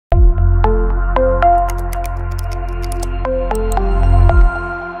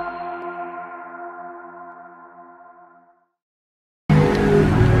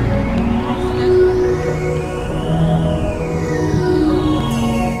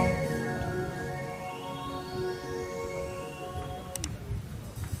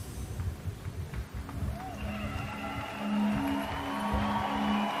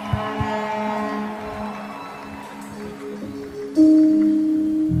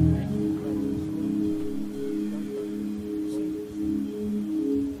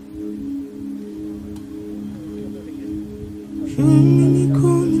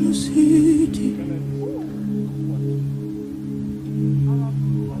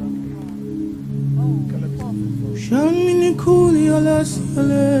Shamini kuli ala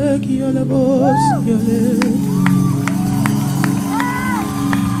siale ki ala bosiale.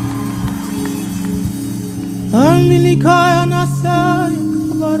 Amili kaya nasai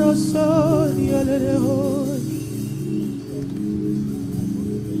kabarosari ale hoy.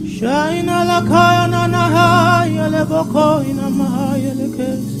 Shaina la kaya na nahai ale boko ina mahai ale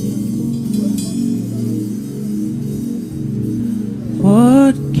kesi.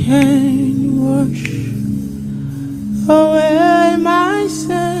 What can wash away my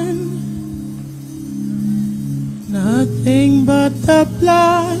sin? Nothing but the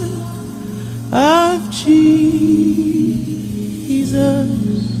blood of Jesus.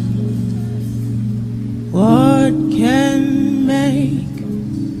 What can make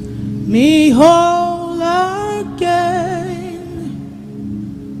me whole again?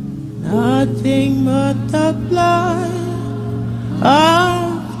 Nothing but the blood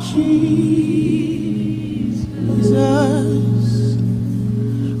of Jesus.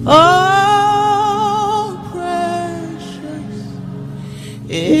 Oh, precious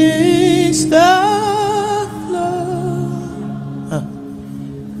is the flow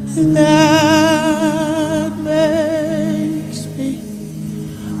that makes me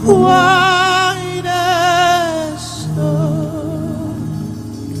white as snow.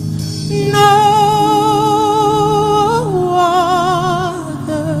 No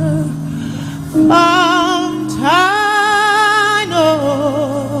other fount I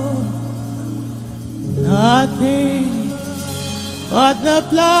know, nothing but the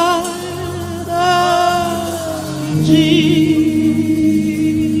blood of Jesus.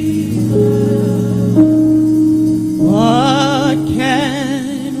 What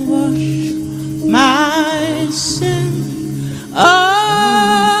can wash my sin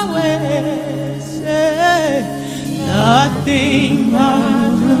away? Say, nothing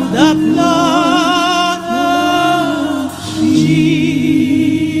but the blood of Jesus.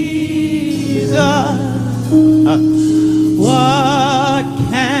 What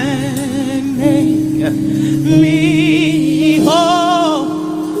can make me whole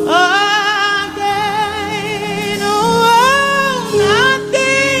again? Oh,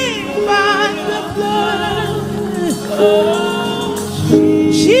 nothing but the blood of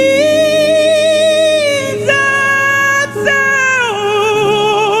Jesus.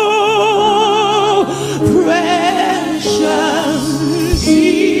 Oh, precious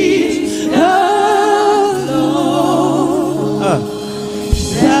is the Lord.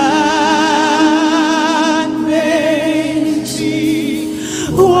 That makes me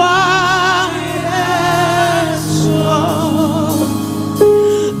white as snow.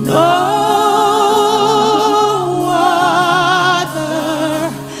 No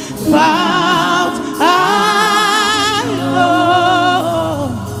other fount I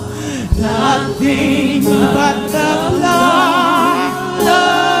know, nothing but the blood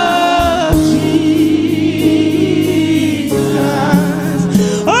of Jesus.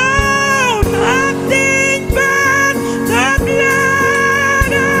 Oh, nothing but the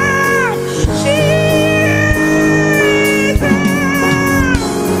blood of Jesus.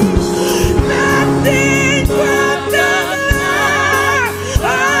 Nothing but the blood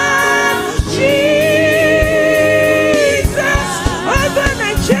of Jesus. Over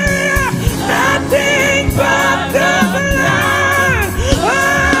Nigeria, nothing but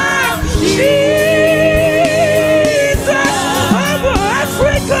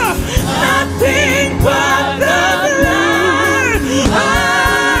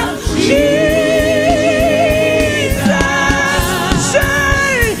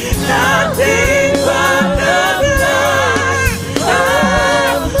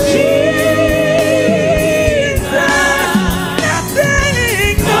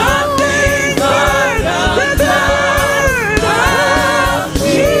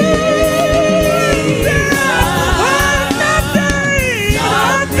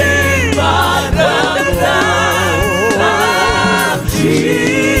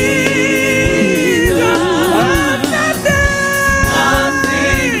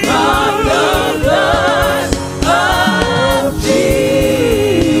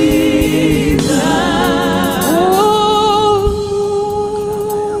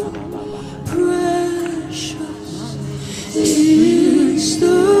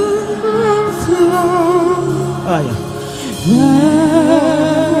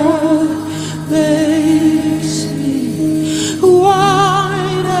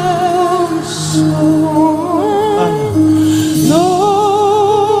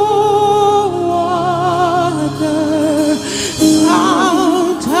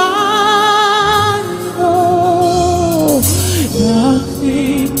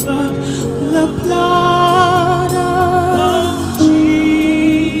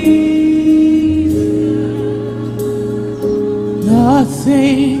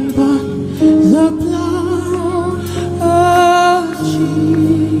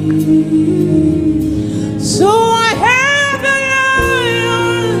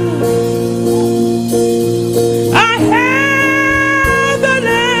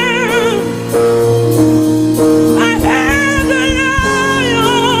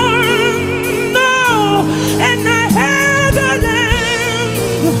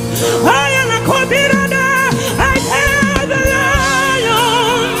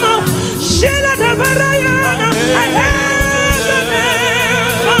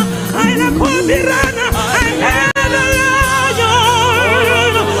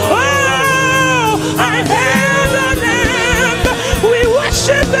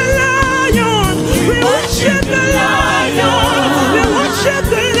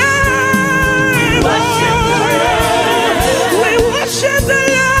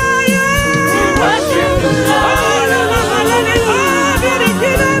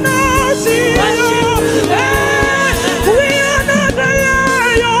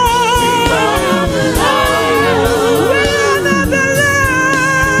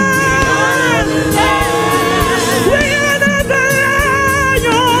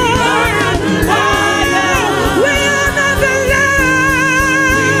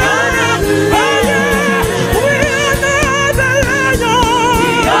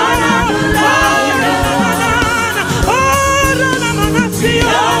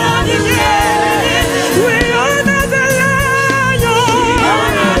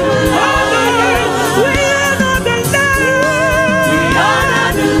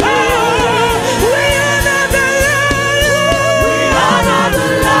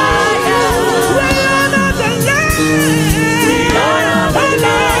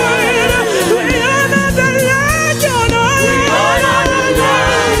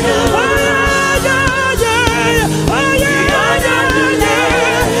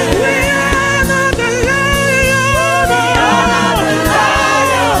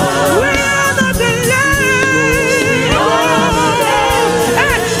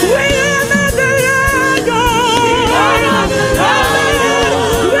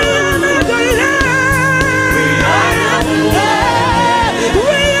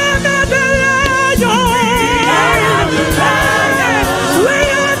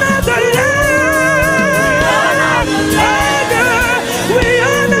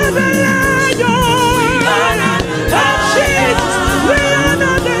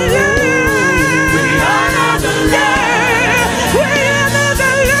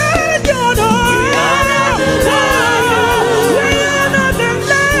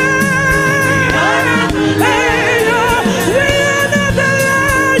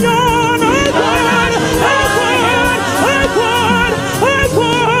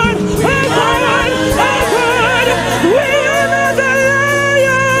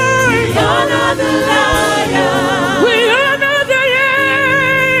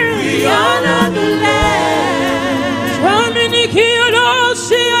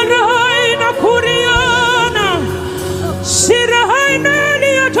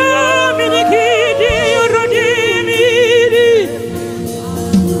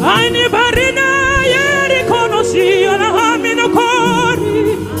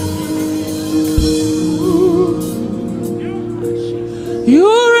You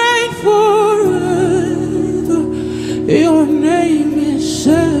reign forever. Your name is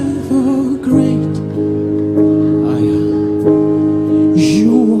ever great.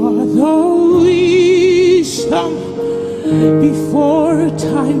 You are the wisdom before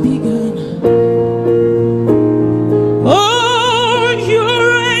time began. Oh, you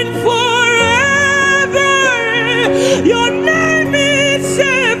reign forever. Your name is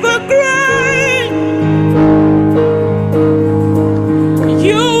ever great.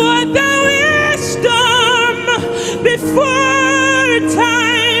 You are the wisdom before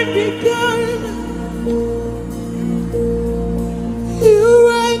time began. You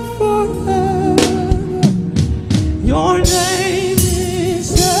reign forever. Your name is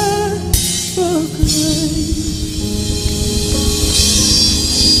ever great.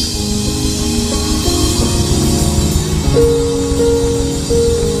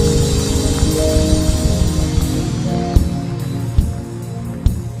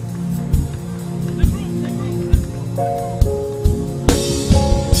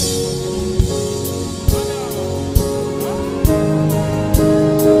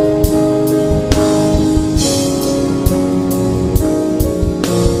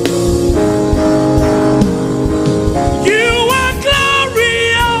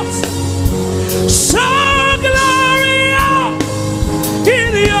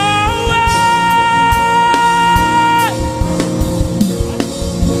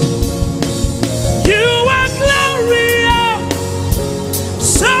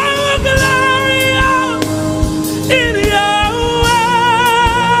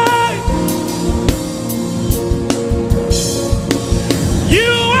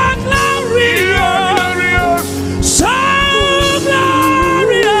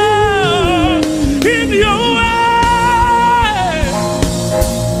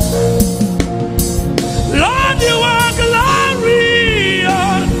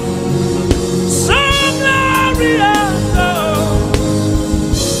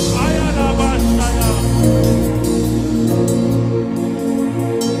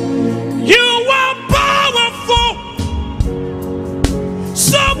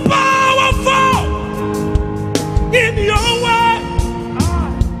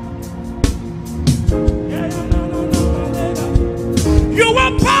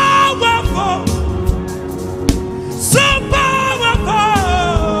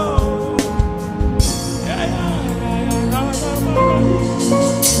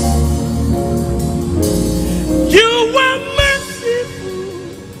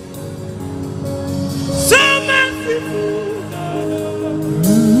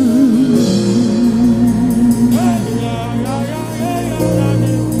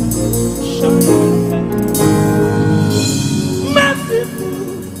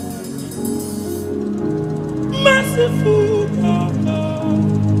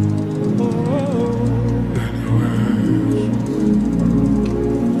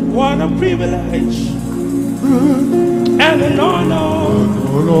 What a privilege and an honor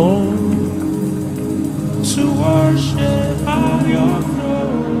to worship at your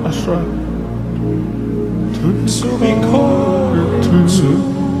throne. That's right. To be called to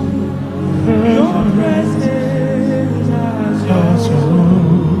your presence as your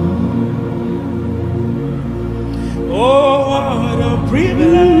own. Oh, what a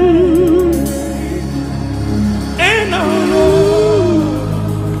privilege and honor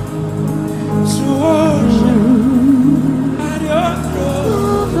to worship at your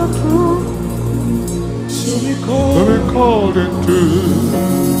throne. To be called into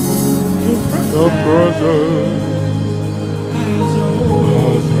your presence.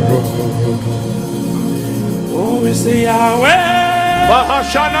 Oh, we say Yahweh.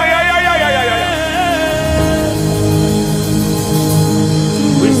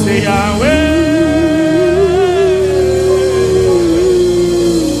 We say Yahweh.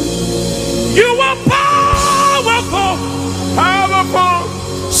 You are powerful, powerful,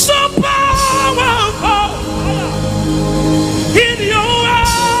 so powerful in your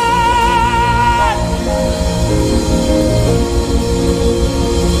eyes.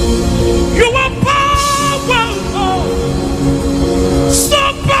 You are powerful, so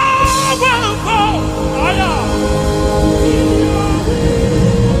powerful.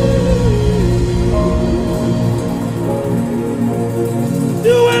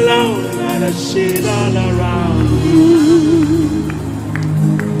 You alone are the shit all around you.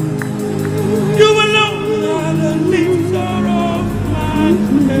 You alone are the lifter of my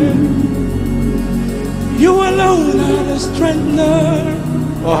head. You alone are the strengthener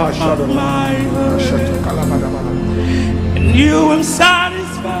of my heart. And you am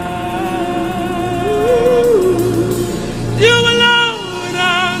satisfied. You alone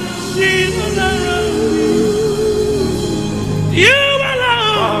are the shield around me. You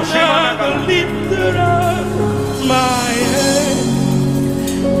alone are the lifter of my head.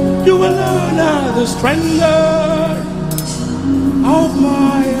 You alone are the strengthener of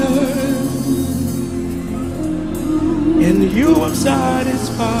my heart. And you am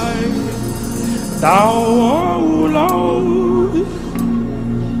satisfied. Thou, O Lord,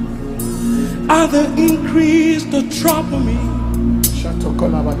 are the increase that trouble me.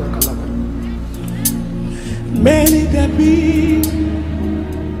 Many there be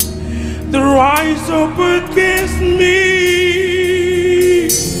that rise up against me.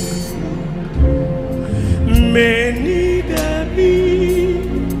 Many there be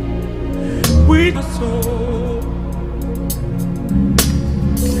with a soul.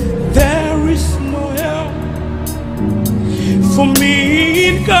 There is no help for me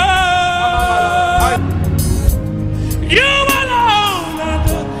in God. You alone are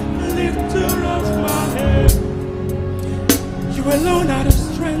the lifter of my head. You alone are the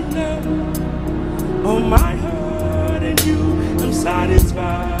strengthener of my heart, and you am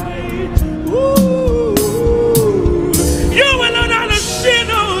satisfied. Ooh. You alone are the shield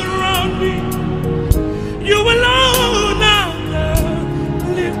around me. You alone are the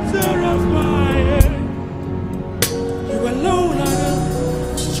lifter of my head. You alone are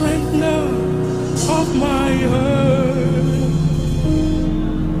the strengthener of my heart.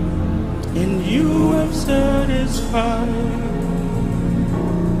 And you have satisfied.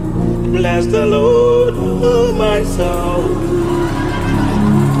 Bless the Lord, oh my soul,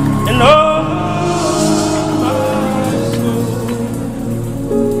 and all my soul.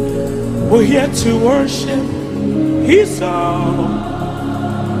 We're here to worship His holy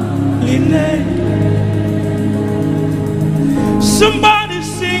name. Somebody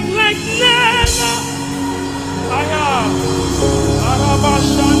sing like never.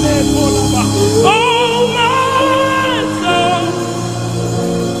 Oh my soul,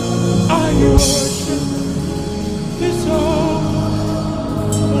 I worship His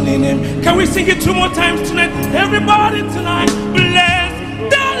holy name. Can we sing it two more times tonight? Everybody tonight, bless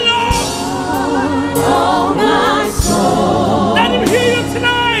the Lord. Oh my soul, let Him hear you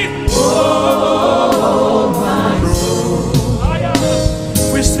tonight. Oh my soul,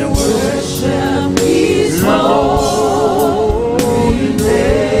 we still worship His holy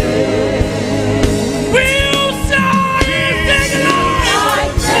name. We'll sing it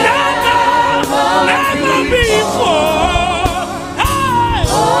like never before. Hey,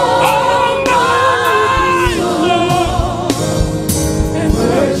 oh my soul, and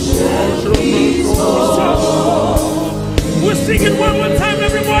worship His holy. We'll sing it one more time,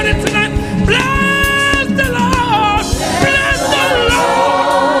 everybody tonight. Bless the Lord, bless the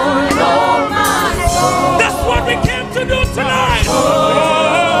Lord. That's what we came to do tonight. Oh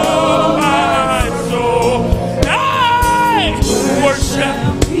my soul, I worship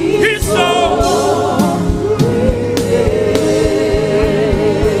His soul.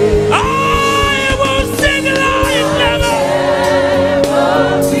 I will sing like never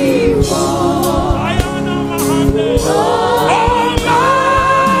before. I honor my heart. Oh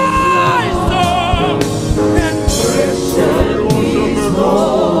my soul, and worship His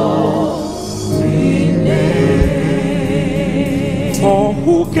holy name. For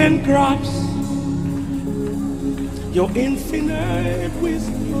who can grasp your infinite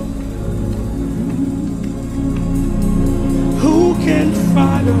wisdom? Who can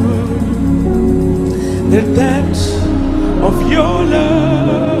fathom the depth of your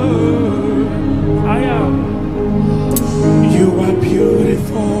love? I am. You are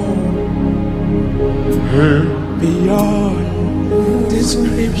beautiful beyond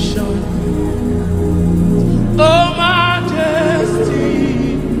description. Oh,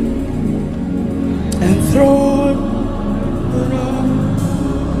 majesty and throne.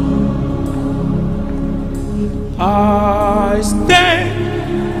 I stand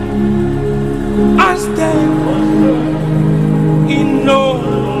in no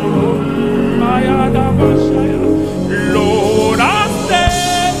Lord, I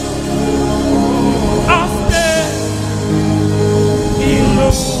stand in no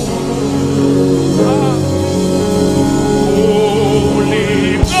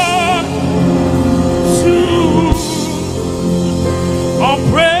holy God to our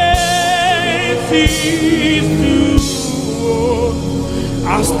praises to. I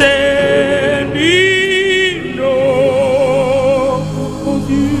stand in awe of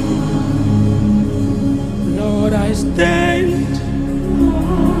you, Lord. I stand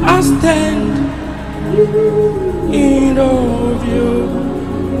in awe of you.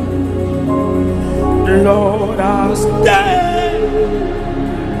 Lord, I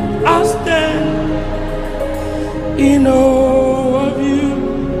stand in awe of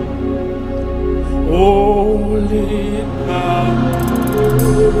you. Holy God,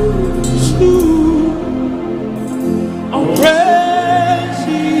 I'm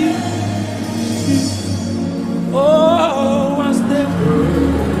praising you. Oh, I stand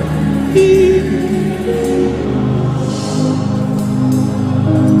in.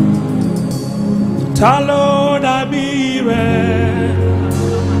 Lord, I be ready.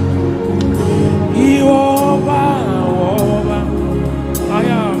 I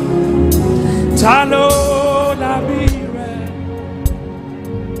am. Lord, I be ready.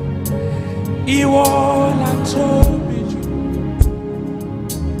 You all I told me.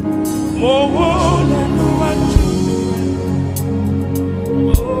 More than what you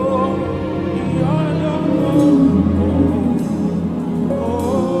do.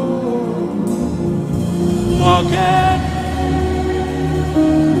 Okay.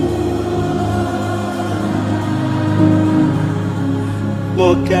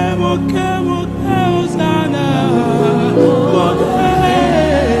 Moke, Hosanna. Moke.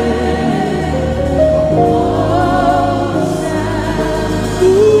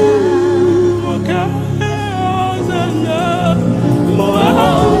 Moke, Hosanna.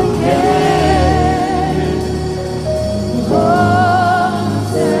 Moke.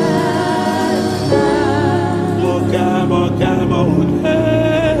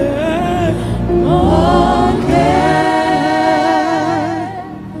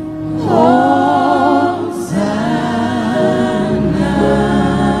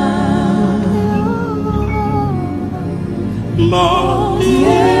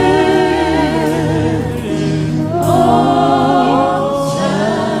 More.